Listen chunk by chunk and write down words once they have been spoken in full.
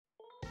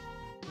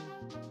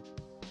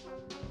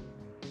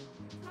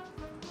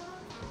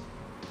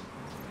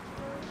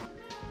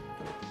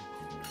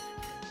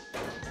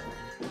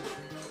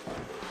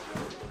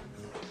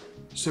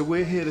So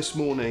we're here this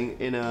morning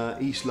in our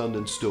East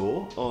London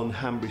store on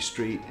Hanbury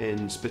Street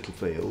in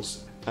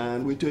Spitalfields,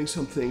 and we're doing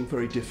something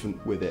very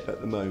different with it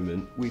at the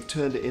moment. We've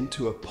turned it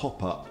into a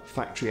pop-up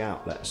factory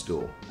outlet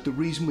store. The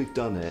reason we've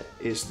done it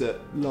is that,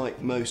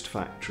 like most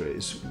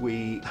factories,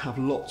 we have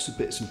lots of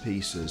bits and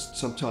pieces,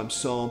 sometimes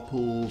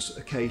samples,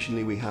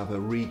 occasionally we have a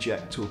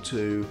reject or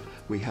two,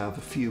 we have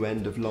a few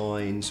end of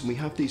lines, and we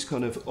have these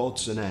kind of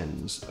odds and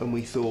ends, and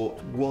we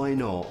thought, why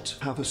not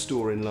have a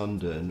store in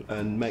London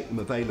and make them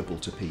available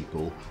to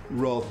people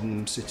rather than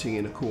them sitting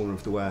in a corner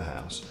of the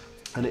warehouse.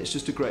 And it's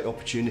just a great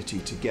opportunity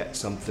to get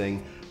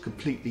something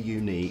completely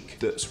unique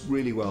that's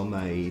really well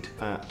made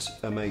at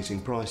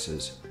amazing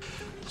prices.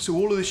 So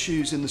all of the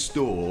shoes in the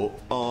store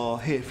are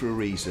here for a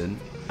reason,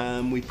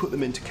 and we put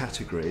them into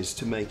categories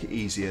to make it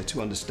easier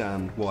to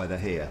understand why they're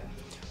here.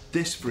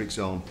 This, for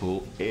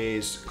example,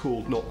 is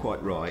called Not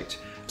Quite Right.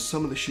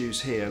 Some of the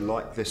shoes here,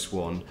 like this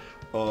one,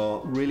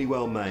 are really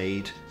well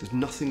made. There's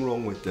nothing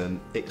wrong with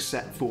them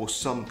except for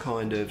some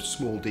kind of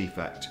small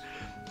defect.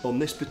 On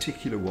this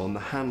particular one, the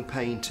hand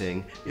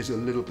painting is a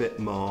little bit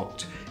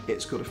marked.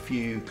 It's got a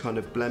few kind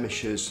of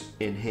blemishes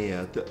in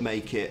here that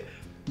make it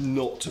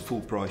not a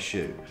full price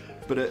shoe.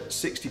 But at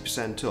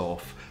 60%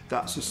 off,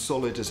 that's as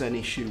solid as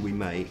any shoe we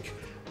make,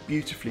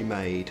 beautifully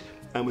made,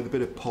 and with a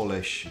bit of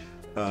polish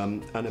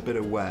and a bit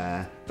of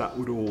wear, that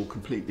would all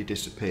completely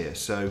disappear.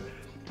 So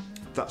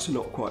that's a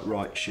Not Quite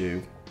Right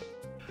shoe.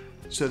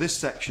 So this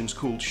section's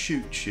called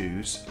Shoot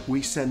Shoes.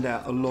 We send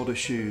out a lot of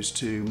shoes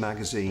to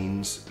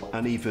magazines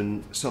and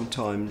even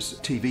sometimes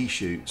TV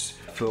shoots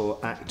for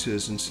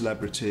actors and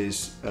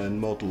celebrities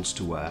and models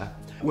to wear.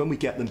 When we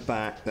get them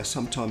back, they're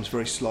sometimes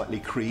very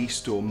slightly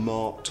creased or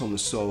marked on the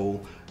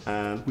sole,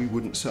 and we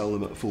wouldn't sell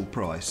them at full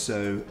price.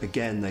 So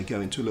again, they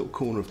go into a little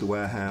corner of the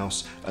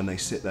warehouse and they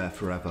sit there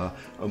forever.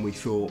 And we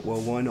thought,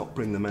 well, why not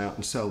bring them out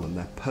and sell them?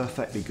 They're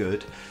perfectly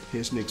good.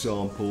 Here's an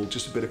example,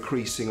 just a bit of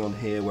creasing on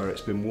here where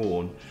it's been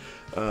worn.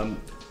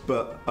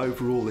 But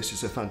overall, this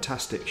is a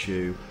fantastic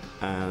shoe,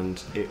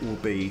 and it will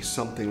be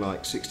something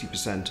like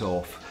 60%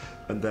 off,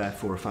 and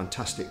therefore a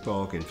fantastic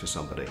bargain for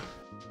somebody.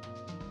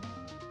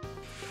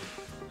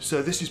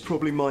 So this is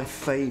probably my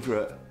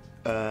favourite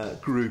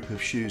group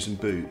of shoes and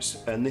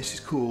boots, and this is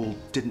called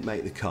Didn't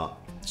Make the Cut.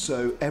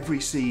 So every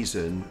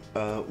season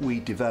we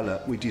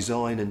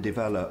design and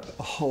develop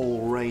a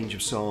whole range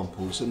of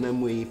samples, and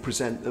then we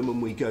present them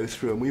and we go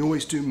through, and we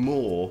always do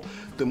more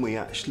than we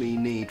actually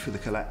need for the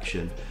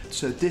collection.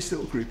 So this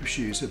little group of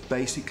shoes are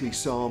basically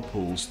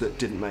samples that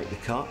didn't make the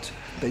cut.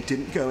 They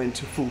didn't go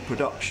into full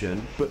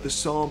production, but the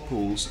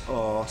samples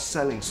are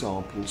selling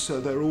samples,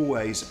 so they're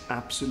always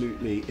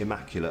absolutely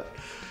immaculate.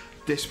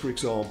 This, for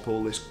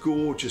example, this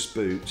gorgeous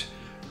boot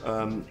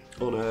on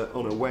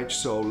a wedge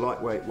sole,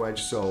 lightweight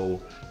wedge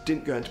sole,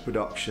 didn't go into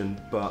production,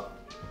 but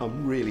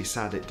I'm really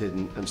sad it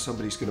didn't, and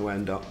somebody's going to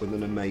end up with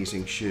an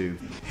amazing shoe.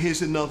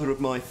 Here's another of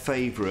my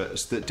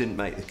favourites that didn't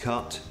make the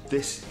cut.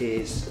 This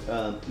is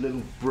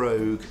little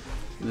brogue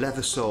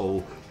leather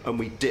sole, and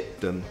we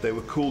dipped them. They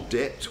were called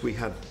dipped. We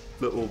had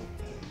little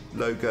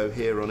logo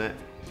here on it.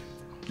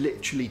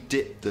 Literally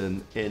dipped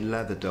them in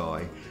leather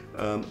dye,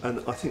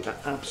 and I think they're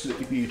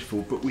absolutely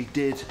beautiful. But we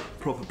did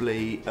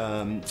probably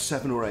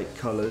 7 or 8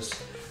 colours.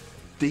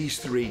 These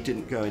 3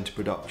 didn't go into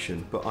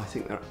production, but I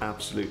think they're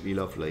absolutely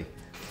lovely.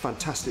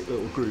 Fantastic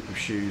little group of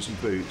shoes and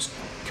boots.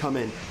 Come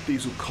in,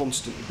 these will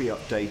constantly be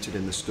updated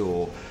in the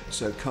store,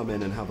 so come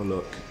in and have a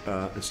look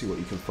and see what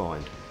you can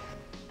find.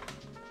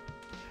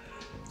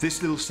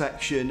 This little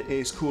section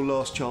is called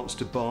Last Chance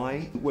to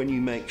Buy. When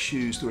you make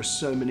shoes, there are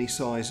so many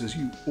sizes,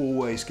 you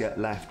always get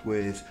left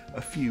with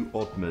a few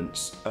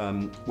oddments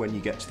when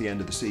you get to the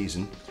end of the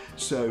season.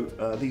 So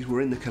these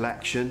were in the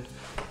collection.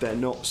 They're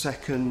not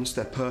seconds,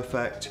 they're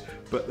perfect,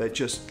 but they're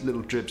just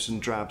little dribs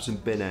and drabs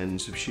and bin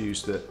ends of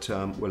shoes that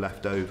were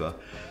left over.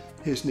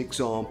 Here's an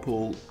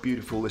example,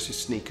 beautiful. This is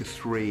sneaker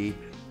 3,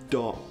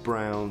 dark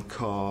brown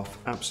calf,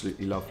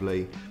 absolutely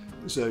lovely.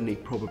 There's only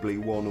probably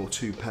 1 or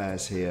 2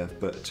 pairs here,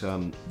 but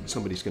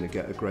somebody's going to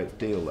get a great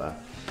deal there.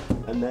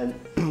 And then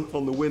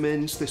on the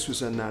women's, this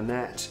was a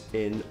Nanette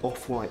in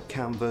off-white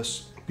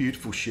canvas.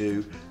 Beautiful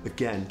shoe.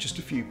 Again, just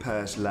a few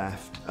pairs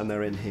left, and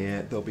they're in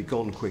here. They'll be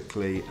gone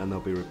quickly and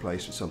they'll be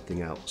replaced with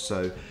something else.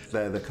 So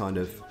they're the kind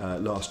of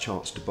last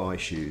chance to buy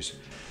shoes.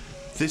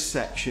 This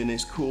section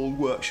is called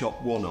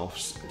Workshop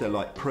One-Offs. They're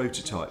like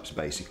prototypes,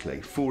 basically.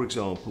 For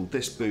example,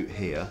 this boot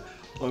here,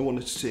 I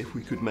wanted to see if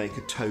we could make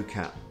a toe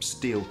cap,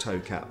 steel toe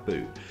cap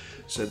boot.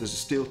 So there's a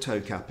steel toe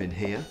cap in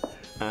here,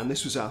 and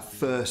this was our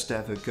first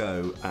ever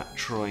go at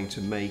trying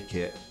to make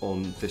it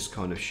on this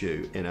kind of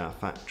shoe in our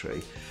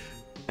factory.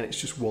 And it's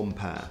just 1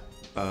 pair.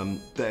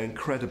 They're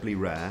incredibly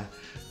rare.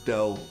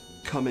 They'll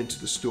come into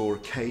the store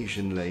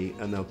occasionally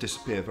and they'll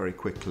disappear very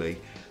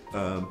quickly,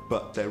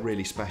 but they're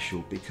really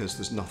special because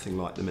there's nothing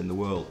like them in the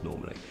world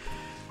normally.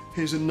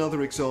 Here's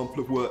another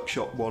example of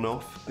workshop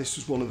one-off. This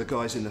was one of the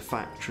guys in the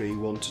factory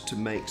wanted to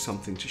make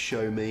something to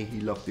show me. He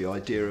loved the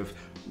idea of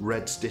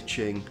red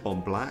stitching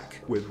on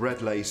black with red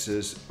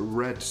lasers,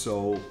 red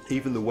sole.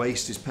 Even the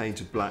waist is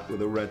painted black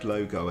with a red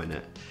logo in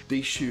it.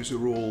 These shoes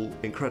are all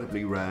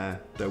incredibly rare.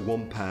 They're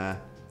one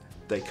pair.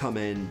 They come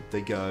in,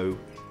 they go.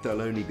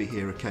 They'll only be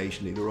here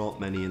occasionally. There aren't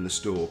many in the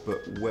store,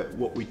 but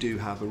what we do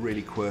have are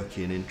really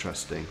quirky and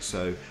interesting.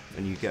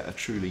 And you get a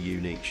truly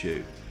unique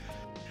shoe.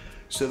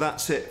 So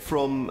that's it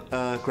from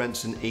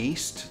Grenson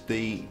East,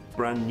 the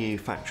brand new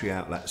factory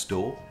outlet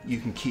store. You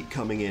can keep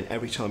coming in.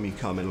 Every time you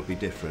come, it'll be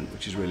different,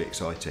 which is really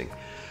exciting.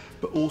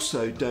 But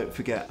also don't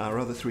forget our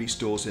other 3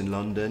 stores in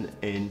London,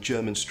 in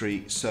Jermyn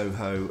Street,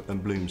 Soho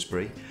and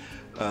Bloomsbury.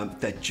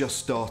 They're just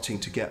starting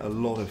to get a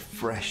lot of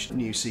fresh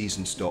new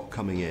season stock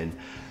coming in,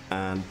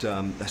 and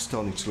they're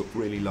starting to look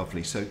really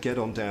lovely. So get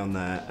on down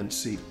there and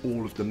see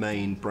all of the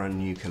main brand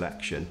new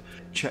collection.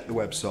 Check the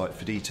website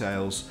for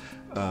details,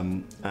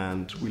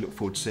 and we look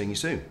forward to seeing you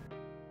soon.